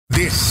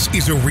This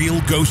is a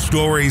Real Ghost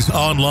Stories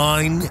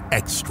Online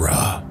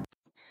Extra.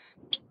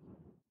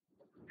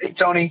 Hey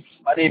Tony,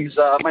 my name's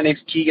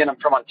Keegan. I'm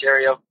from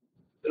Ontario.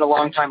 Been a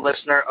long time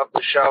listener of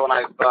the show, and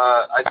I've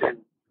been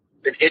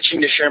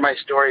itching to share my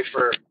stories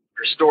for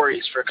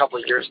a couple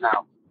of years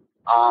now.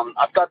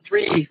 I've got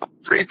three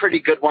pretty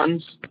good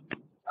ones,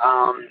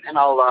 and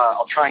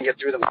I'll try and get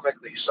through them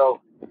quickly. So,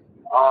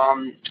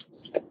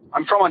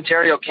 I'm from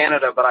Ontario,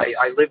 Canada, but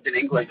I lived in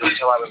England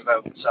until I was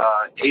about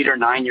 8 or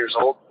 9 years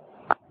old.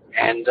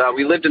 And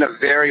we lived in a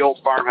very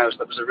old farmhouse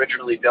that was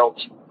originally built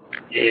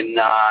in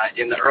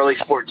the early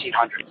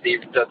 1400s.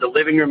 The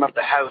living room of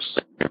the house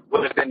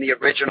would have been the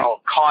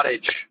original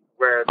cottage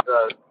where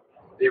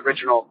the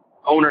original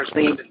owners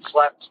leaned and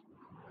slept,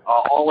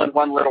 all in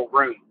one little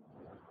room.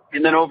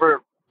 And then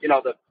over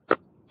the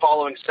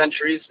following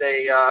centuries,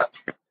 they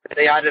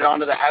added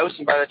onto the house,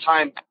 and by the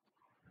time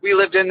we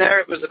lived in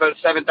there, it was about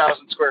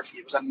 7,000 square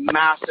feet. It was a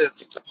massive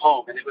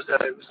home, and it was a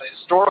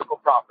historical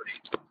property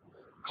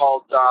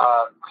called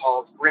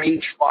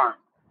Grange Farm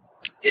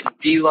in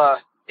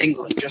Bela,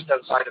 England, just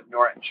outside of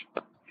Norwich.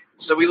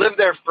 So we lived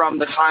there from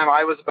the time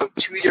I was about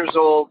 2 years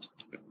old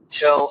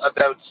till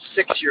about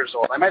 6 years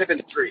old. I might have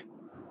been 3.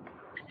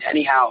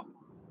 Anyhow,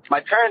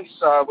 my parents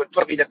would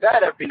put me to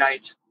bed every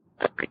night,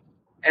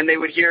 and they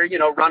would hear,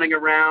 running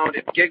around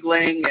and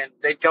giggling, and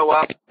they'd go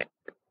up,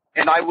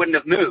 and I wouldn't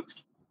have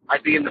moved.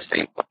 I'd be in the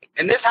same place.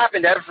 And this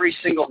happened every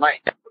single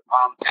night.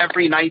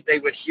 Every night they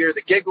would hear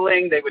the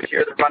giggling, they would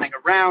hear the running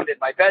around in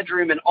my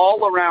bedroom and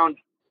all around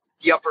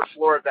the upper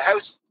floor of the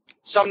house.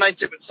 Some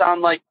nights it would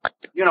sound like,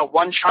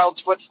 one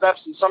child's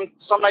footsteps, and some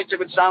nights it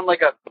would sound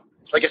like a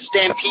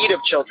stampede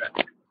of children.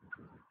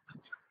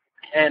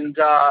 And,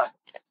 by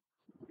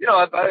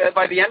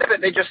the end of it,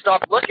 they just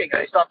stopped looking.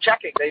 They stopped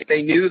checking.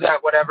 They knew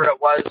that whatever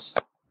it was,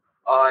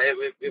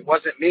 it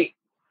wasn't me.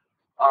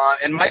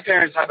 And my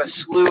parents have a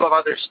slew of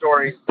other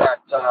stories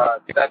that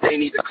they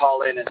need to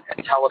call in and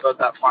tell about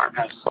that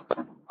farmhouse.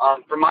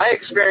 From my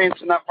experience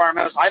in that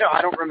farmhouse, I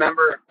don't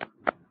remember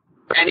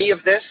any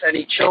of this,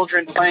 any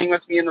children playing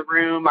with me in the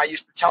room. I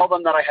used to tell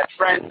them that I had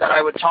friends that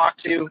I would talk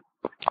to,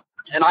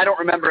 and I don't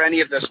remember any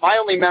of this. My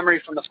only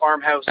memory from the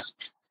farmhouse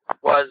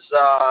was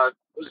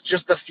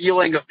just the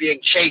feeling of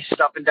being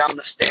chased up and down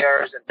the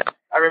stairs. And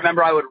I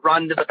remember I would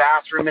run to the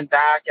bathroom and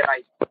back, and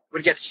I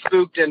would get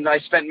spooked, and I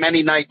spent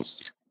many nights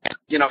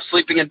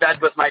sleeping in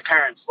bed with my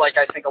parents, like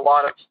I think a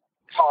lot of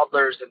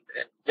toddlers and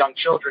young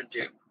children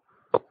do.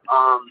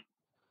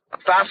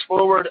 Fast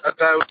forward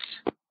about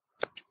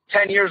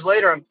 10 years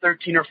later, I'm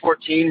 13 or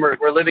 14.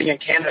 We're living in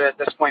Canada at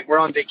this point. We're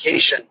on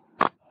vacation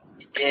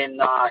in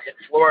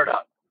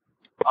Florida.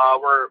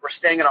 We're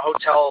staying in a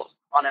hotel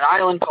on an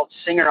island called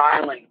Singer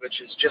Island,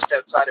 which is just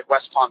outside of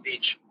West Palm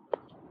Beach.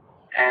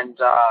 And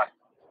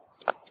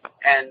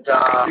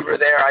we were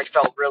there. I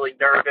felt really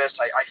nervous.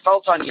 I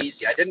felt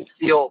uneasy. I didn't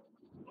feel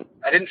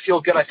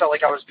good. I felt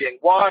like I was being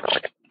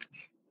watched.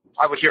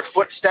 I would hear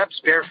footsteps,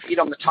 bare feet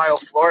on the tile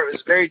floor. It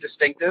was very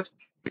distinctive.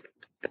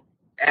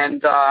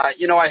 And, I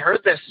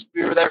heard this.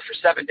 We were there for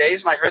 7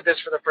 days, and I heard this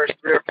for the first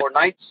 3 or 4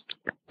 nights.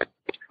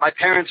 My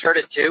parents heard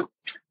it too.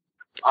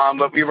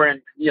 But we were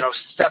in,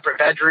 separate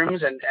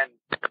bedrooms, and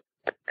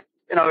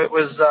it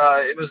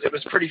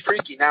was pretty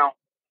freaky. Now,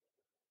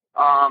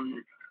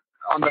 on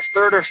the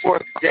 3rd or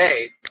 4th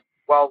day,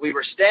 while we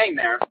were staying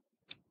there,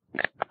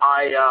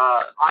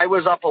 I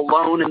was up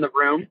alone in the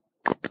room,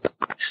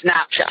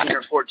 Snapchatting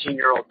your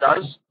 14-year-old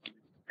does,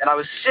 and I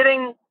was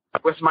sitting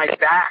with my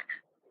back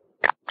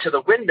to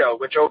the window,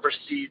 which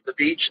oversees the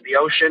beach, the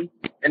ocean,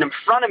 and in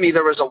front of me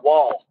there was a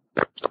wall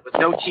with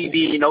no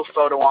TV, no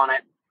photo on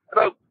it,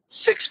 about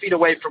 6 feet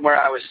away from where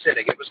I was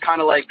sitting. It was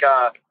kind of like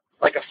a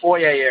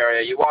foyer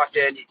area. You walked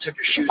in, you took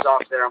your shoes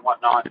off there and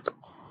whatnot,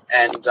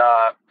 and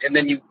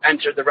then you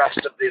entered the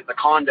rest of the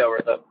condo or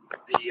the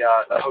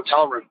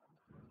hotel room.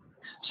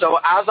 So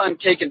as I'm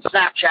taking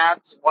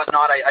Snapchats and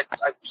whatnot, I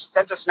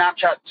sent a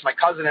Snapchat to my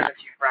cousin and a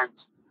few friends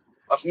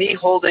of me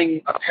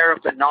holding a pair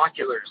of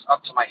binoculars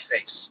up to my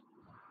face.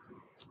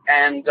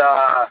 And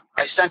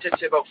I sent it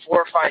to about 4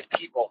 or 5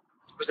 people.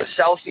 It was a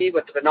selfie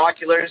with the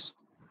binoculars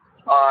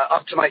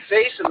up to my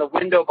face and the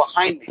window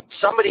behind me.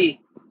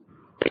 Somebody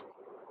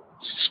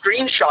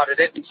screenshotted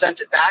it and sent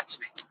it back to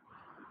me.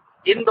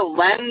 In the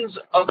lens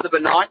of the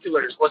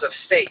binoculars was a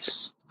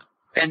face,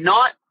 and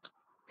not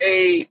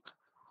a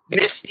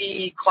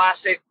misty,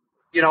 classic,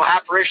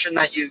 apparition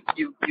that you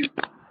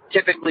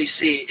typically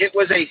see. It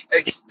was a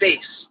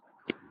face,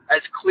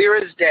 as clear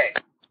as day.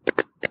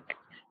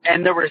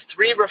 And there were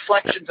 3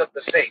 reflections of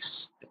the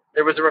face.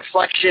 There was a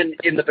reflection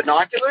in the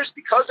binoculars.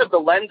 Because of the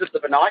lens of the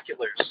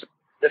binoculars,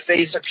 the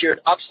face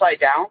appeared upside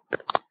down.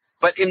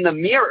 But in the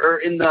mirror,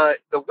 in the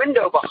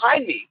window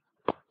behind me,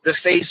 the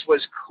face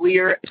was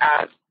clear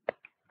as,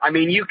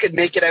 you could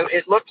make it out.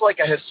 It looked like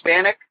a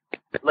Hispanic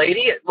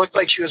lady. It looked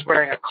like she was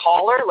wearing a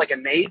collar, like a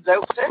maid's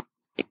outfit.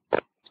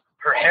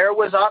 Her hair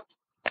was up.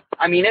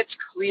 It's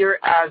clear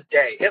as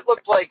day. It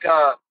looked like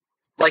a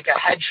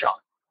headshot.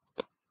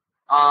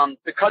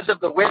 Because of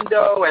the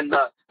window and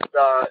the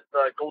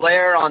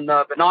glare on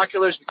the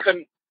binoculars, we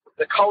couldn't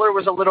The color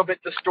was a little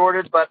bit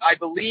distorted, but I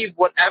believe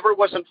whatever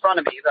was in front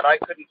of me that I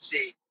couldn't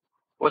see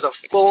was a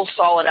full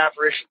solid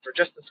apparition for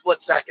just a split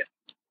second.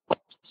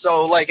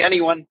 So like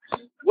anyone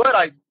would,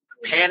 I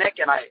panic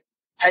and I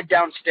head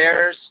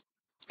downstairs,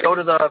 go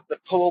to the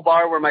pool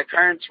bar where my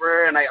parents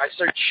were, and I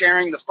start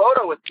sharing the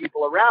photo with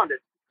people around it.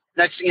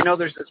 Next thing you know,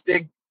 there's this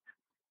big,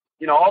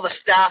 all the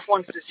staff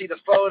wants to see the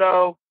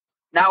photo.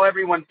 Now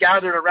everyone's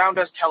gathered around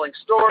us telling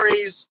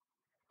stories.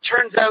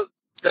 Turns out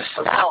the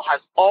hotel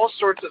has all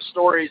sorts of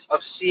stories of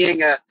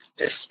seeing a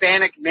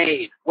Hispanic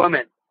maid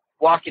woman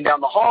walking down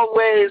the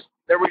hallways.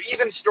 There were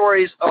even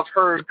stories of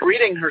her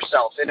greeting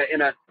herself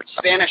in a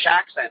Spanish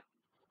accent.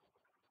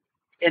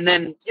 And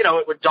then,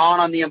 it would dawn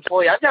on the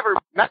employee, I've never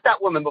met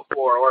that woman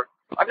before, or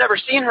I've never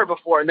seen her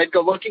before, and they'd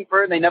go looking for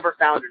her and they never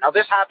found her. Now,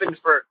 this happened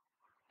for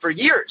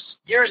years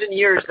and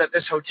years that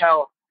this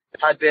hotel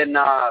had been,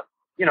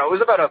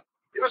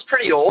 it was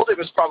pretty old. It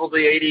was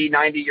probably 80,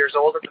 90 years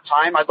old at the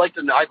time. I'd like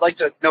to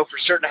know for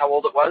certain how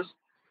old it was,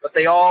 but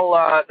they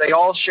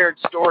all shared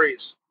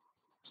stories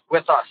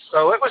with us.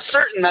 So it was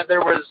certain that there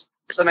was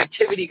some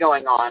activity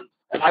going on,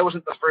 and I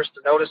wasn't the first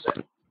to notice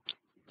it.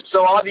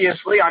 So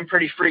obviously I'm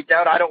pretty freaked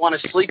out. I don't want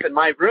to sleep in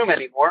my room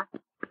anymore.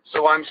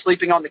 So I'm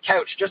sleeping on the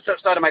couch just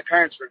outside of my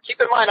parents' room.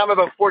 Keep in mind, I'm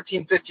about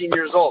 14, 15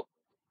 years old.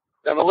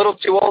 I'm a little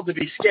too old to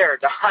be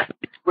scared. I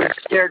was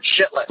scared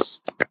shitless.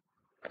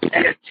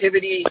 And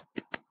activity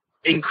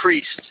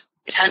increased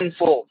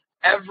tenfold.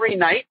 Every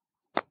night,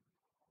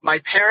 my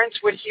parents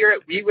would hear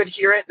it. We would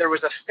hear it. There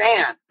was a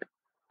fan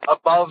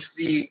above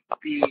the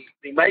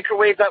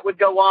microwave that would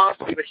go off.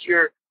 We would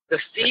hear the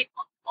feet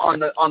on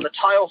the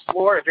tile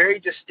floor, a very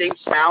distinct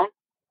sound.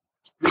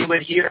 We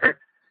would hear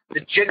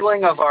the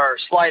jiggling of our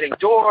sliding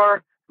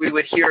door. We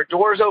would hear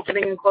doors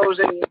opening and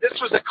closing. This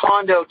was a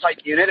condo type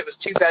unit. It was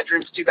 2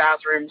 bedrooms, 2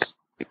 bathrooms,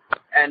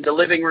 and a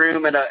living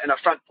room and a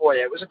front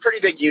foyer. It was a pretty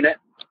big unit.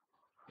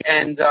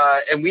 And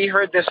we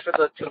heard this for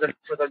the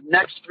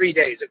next 3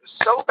 days. It was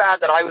so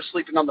bad that I was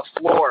sleeping on the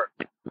floor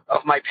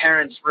of my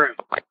parents' room.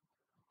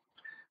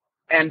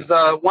 And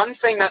the one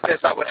thing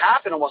that would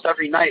happen almost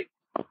every night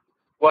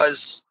was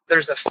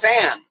there's a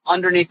fan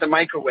underneath the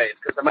microwave,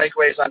 because the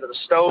microwave's under the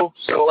stove,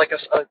 so like a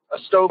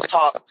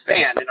stovetop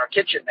fan in our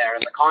kitchen there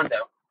in the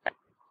condo.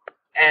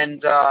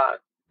 And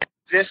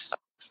this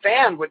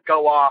fan would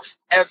go off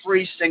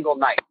every single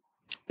night.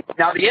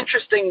 Now, the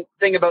interesting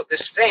thing about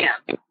this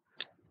fan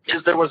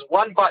is there was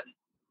one button.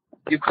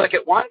 You click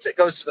it once, it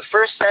goes to the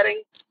first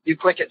setting. You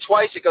click it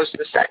twice, it goes to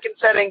the second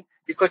setting.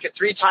 You click it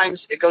 3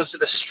 times, it goes to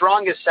the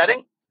strongest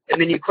setting.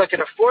 And then you click it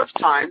a 4th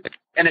time,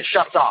 and it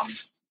shuts off.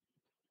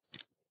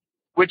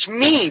 Which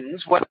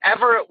means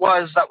whatever it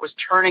was that was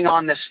turning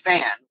on this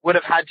fan would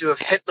have had to have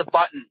hit the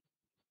button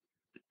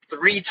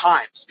 3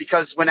 times,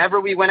 because whenever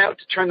we went out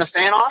to turn the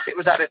fan off, it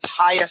was at its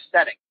highest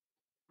setting.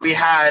 We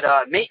had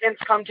maintenance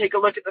come take a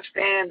look at the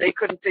fan. They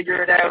couldn't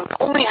figure it out. It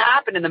only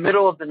happened in the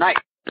middle of the night.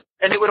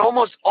 And it would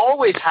almost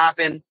always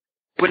happen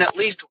when at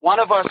least one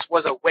of us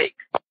was awake.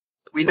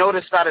 We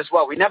noticed that as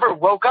well. We never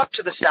woke up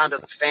to the sound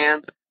of the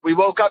fan. We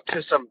woke up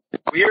to some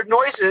weird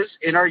noises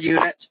in our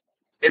unit,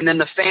 and then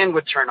the fan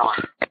would turn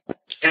on.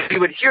 And we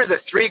would hear the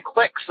 3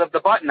 clicks of the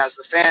button as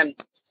the fan,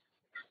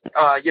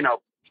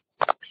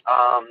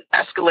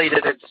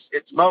 escalated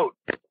its mode.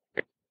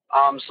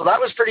 So that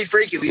was pretty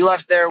freaky. We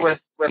left there with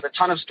a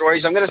ton of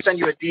stories. I'm going to send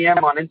you a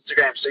DM on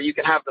Instagram so you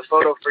can have the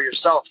photo for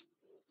yourself,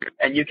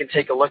 and you can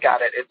take a look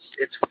at it.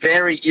 It's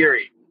very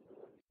eerie.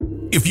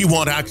 If you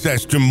want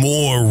access to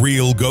more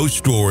Real Ghost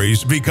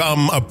Stories,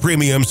 become a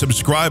premium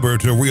subscriber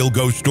to Real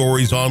Ghost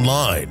Stories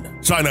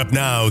Online. Sign up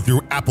now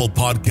through Apple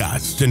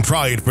Podcasts and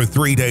try it for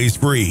 3 days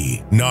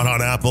free. Not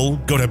on Apple?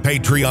 Go to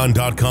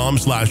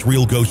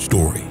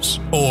patreon.com/realghoststories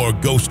or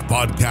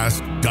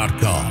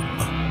ghostpodcast.com.